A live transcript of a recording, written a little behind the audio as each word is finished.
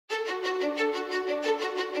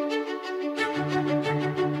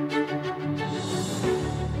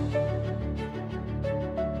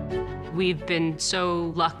We've been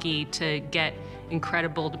so lucky to get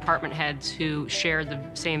incredible department heads who share the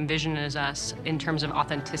same vision as us in terms of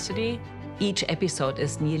authenticity. Each episode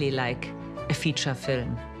is nearly like a feature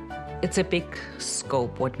film. It's a big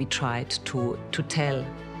scope what we tried to tell.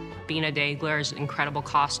 Bina Dagler's incredible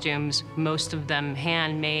costumes, most of them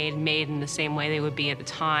handmade, made in the same way they would be at the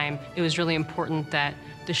time. It was really important that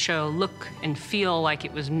the show look and feel like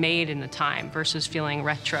it was made in the time versus feeling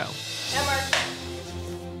retro.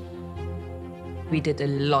 We did a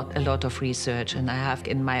lot of research, and I have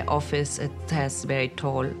in my office, it has very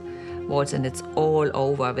tall walls and it's all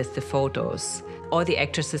over with the photos. All the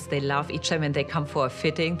actresses, they love each time when they come for a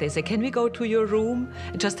fitting. They say, can we go to your room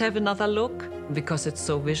and just have another look? Because it's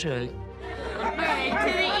so visual. All right,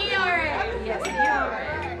 to the ER. Yes,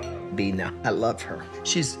 ER. Bina, I love her.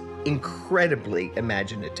 She's incredibly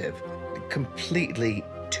imaginative, completely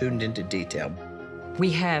tuned into detail. We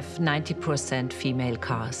have 90% female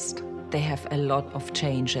cast. They have a lot of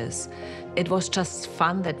changes. It was just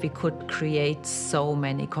fun that we could create so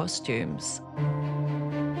many costumes.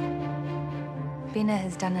 Bina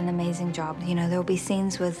has done an amazing job. You know, there'll be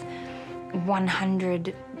scenes with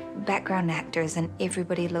 100 background actors and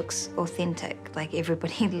everybody looks authentic, like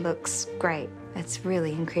everybody looks great. It's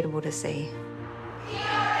really incredible to see.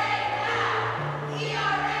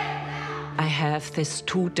 I have these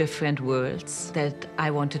two different worlds that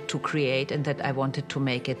I wanted to create and that I wanted to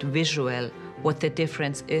make it visual, what the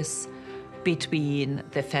difference is between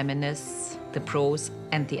the feminists, the pros,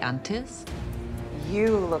 and the antis.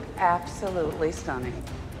 You look absolutely stunning.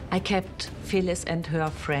 I kept Phyllis and her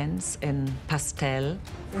friends in pastel.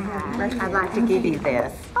 I'd like to give you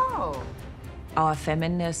this. Oh. Our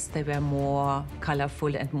feminists, they were more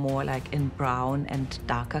colorful and more like in brown and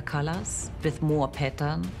darker colors with more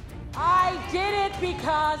pattern. I did it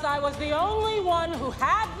because I was the only one who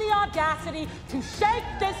had the audacity to shake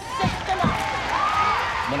this system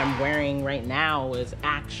up. What I'm wearing right now is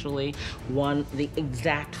actually the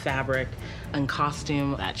exact fabric and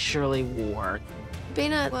costume that Shirley wore.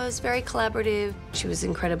 Bina was very collaborative. She was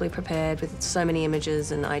incredibly prepared with so many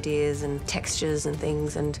images and ideas and textures and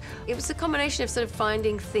things. And it was a combination of sort of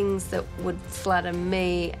finding things that would flatter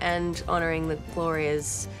me and honoring the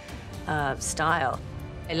Gloria's style.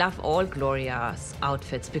 I love all Gloria's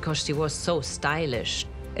outfits because she was so stylish.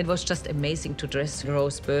 It was just amazing to dress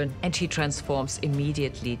Rose Byrne, and she transforms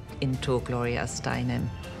immediately into Gloria Steinem.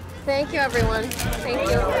 Thank you, everyone. Thank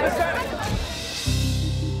you.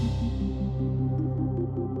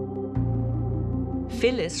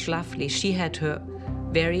 Phyllis Schlafly, she had her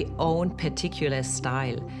very own particular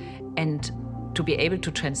style, and to be able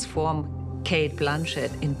to transform Cate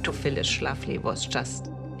Blanchett into Phyllis Schlafly was just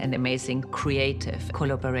an amazing creative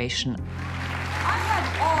collaboration. I have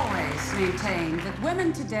always maintained that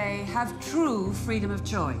women today have true freedom of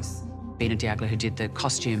choice. Bina Dagler, who did the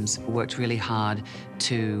costumes, worked really hard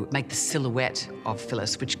to make the silhouette of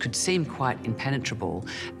Phyllis, which could seem quite impenetrable,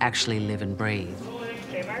 actually live and breathe.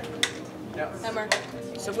 Emma,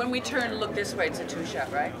 so when we turn, look this way, it's a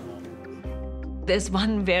two-shot, right? There's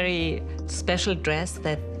one very special dress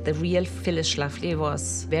that the real Phyllis Schlafly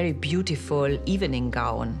was very beautiful evening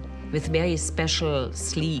gown with very special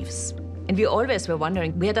sleeves. And we always were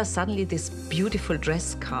wondering, where does suddenly this beautiful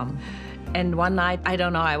dress come? And one night, I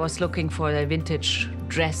don't know, I was looking for a vintage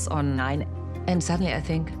dress online, and suddenly I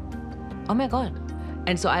think, oh my God.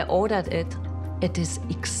 And so I ordered it. It is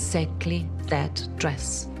exactly that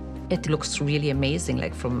dress. It looks really amazing,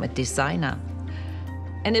 like from a designer.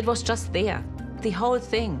 And it was just there, the whole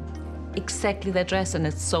thing. Exactly the dress, and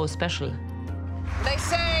it's so special. They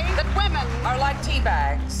say that women are like tea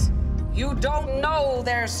bags. You don't know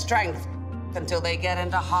their strength until they get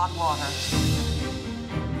into hot water.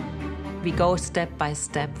 We go step by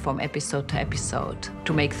step from episode to episode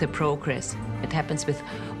to make the progress. It happens with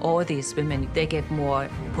all these women. They get more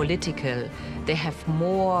political, they have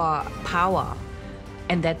more power,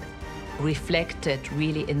 and that reflected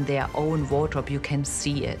really in their own wardrobe. You can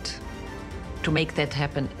see it. To make that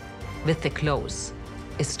happen with the clothes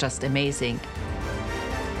is just amazing.